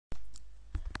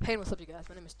Hey, what's up you guys,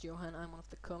 my name is Johan, I'm one of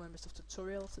the co-members of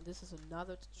tutorials, and this is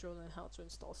another tutorial on how to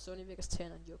install Sony Vegas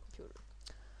 10 on your computer.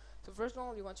 So first of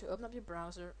all, you want to open up your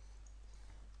browser,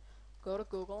 go to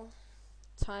Google,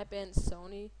 type in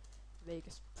Sony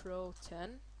Vegas Pro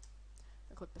 10,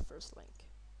 and click the first link.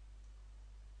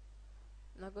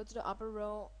 Now go to the upper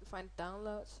row, find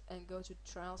downloads, and go to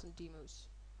trials and demos.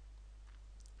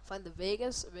 Find the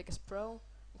Vegas Pro,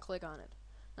 and click on it.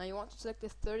 Now you want to select the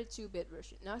 32-bit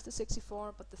version. Now it's the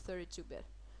 64, but the 32-bit.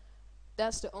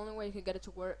 That's the only way you can get it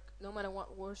to work. No matter what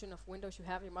version of Windows you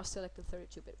have, you must select the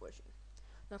 32-bit version.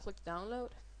 Now click download,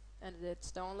 and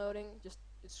it's downloading. Just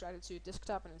extract it to your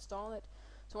desktop and install it.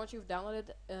 So once you've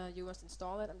downloaded, you must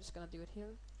install it. I'm just gonna do it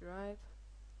here. Drive.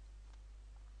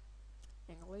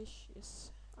 English.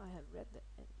 Yes, I have read the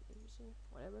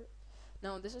whatever.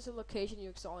 Now this is the location you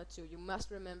install it to. You must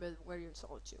remember where you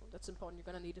install it to. That's important.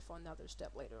 You're gonna need it for another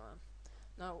step later on.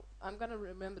 Now I'm gonna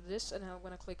remember this, and I'm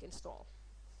gonna click install.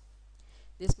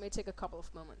 This may take a couple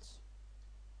of moments.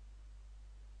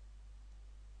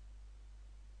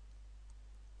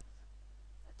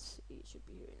 Let's see, it should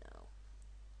be here now.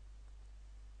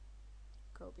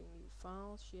 Copying new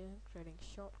files, yeah, creating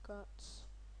shortcuts.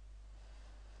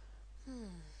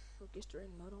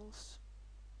 Registering modules.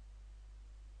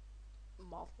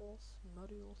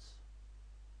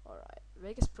 Alright,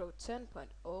 Vegas Pro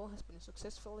 10.0 has been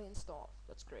successfully installed.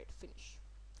 That's great, finish.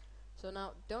 So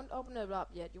now, don't open it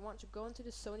up yet. You want to go into the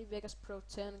Sony Vegas Pro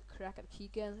 10, crack a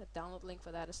keygen. A download link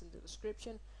for that is in the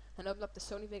description, and open up the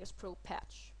Sony Vegas Pro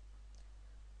patch.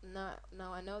 Now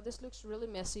I know this looks really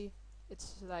messy.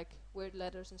 It's like weird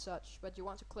letters and such, but you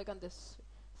want to click on this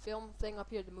film thing up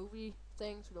here, the movie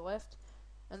thing to the left,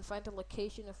 and find the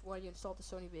location of where you installed the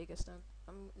Sony Vegas. Now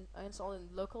I installed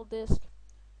in local disk,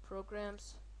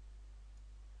 programs,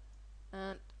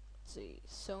 and let's see,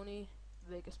 Sony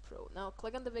Vegas Pro. Now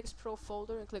click on the Vegas Pro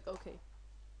folder and click OK.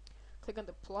 Click on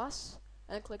the plus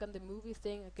and click on the movie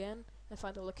thing again and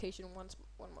find the location one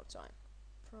more time.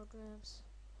 Programs,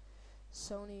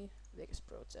 Sony Vegas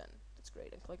Pro 10. That's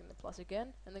great. And click on the plus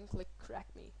again and then click Crack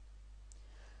Me.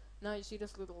 Now you see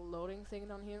this little loading thing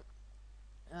down here.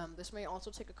 This may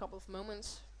also take a couple of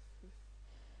moments.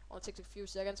 Only takes a few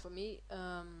seconds for me.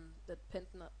 That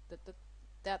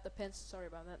depends. Sorry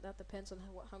about that. That depends on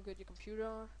how good your computer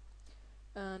are.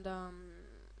 And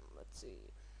let's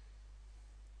see.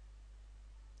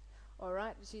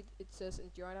 Alright, you see it says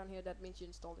enjoy down here. That means you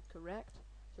installed it correct.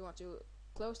 So you want to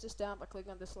close this down by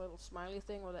clicking on this little smiley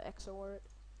thing or the X over it,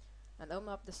 and open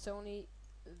up the Sony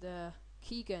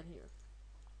keygen here.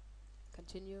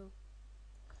 Continue.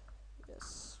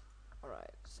 Yes.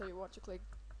 Alright. So you want to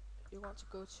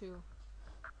go to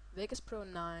Vegas Pro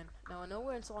 9. Now I know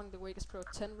we're installing the Vegas Pro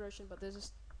 10 version, but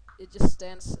it just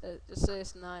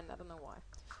says 9. I don't know why.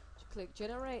 So click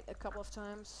generate a couple of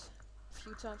times, a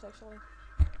few times actually,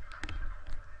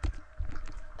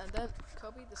 and then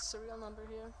copy the serial number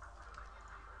here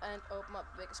and open up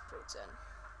Vegas Pro 10.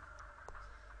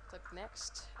 Click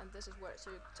next, and this is where,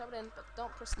 so you type it in, but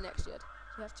don't press next yet.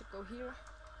 You have to go here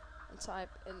and type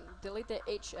and delete the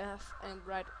HF and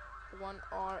write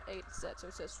 1R8 instead, so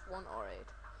it says 1R8.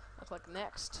 I'll click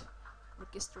next,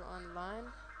 register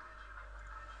online.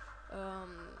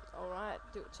 Alright,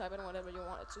 type in whatever you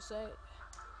want it to say.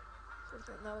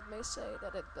 So now it may say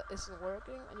that it isn't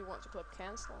working and you want to click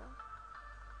cancel.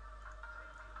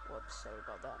 Whoops, sorry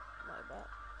about that, my bad.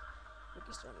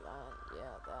 Register online,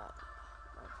 yeah, that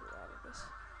might be right, I guess.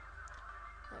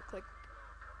 Now click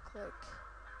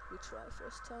retry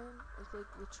first time, and click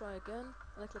retry again,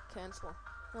 and I click cancel.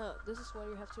 Now this is where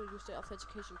you have to use the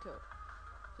authentication code.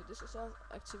 So this is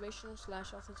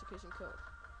activation/authentication code.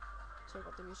 Sorry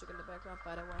about the music in the background,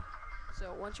 by the way.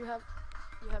 So once you have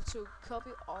to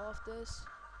copy all of this.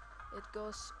 It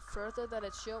goes further than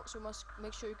it shows, so you must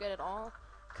make sure you get it all.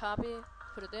 Copy,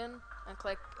 put it in, and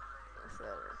click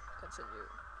further, continue.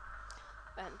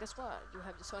 And guess what? You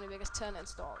have the Sony Vegas 10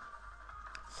 installed.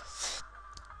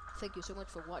 Thank you so much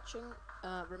for watching.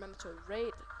 Remember to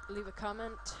rate, leave a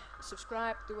comment,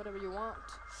 subscribe, do whatever you want.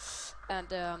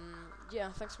 And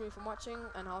yeah, thanks for watching,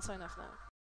 and I'll sign off now.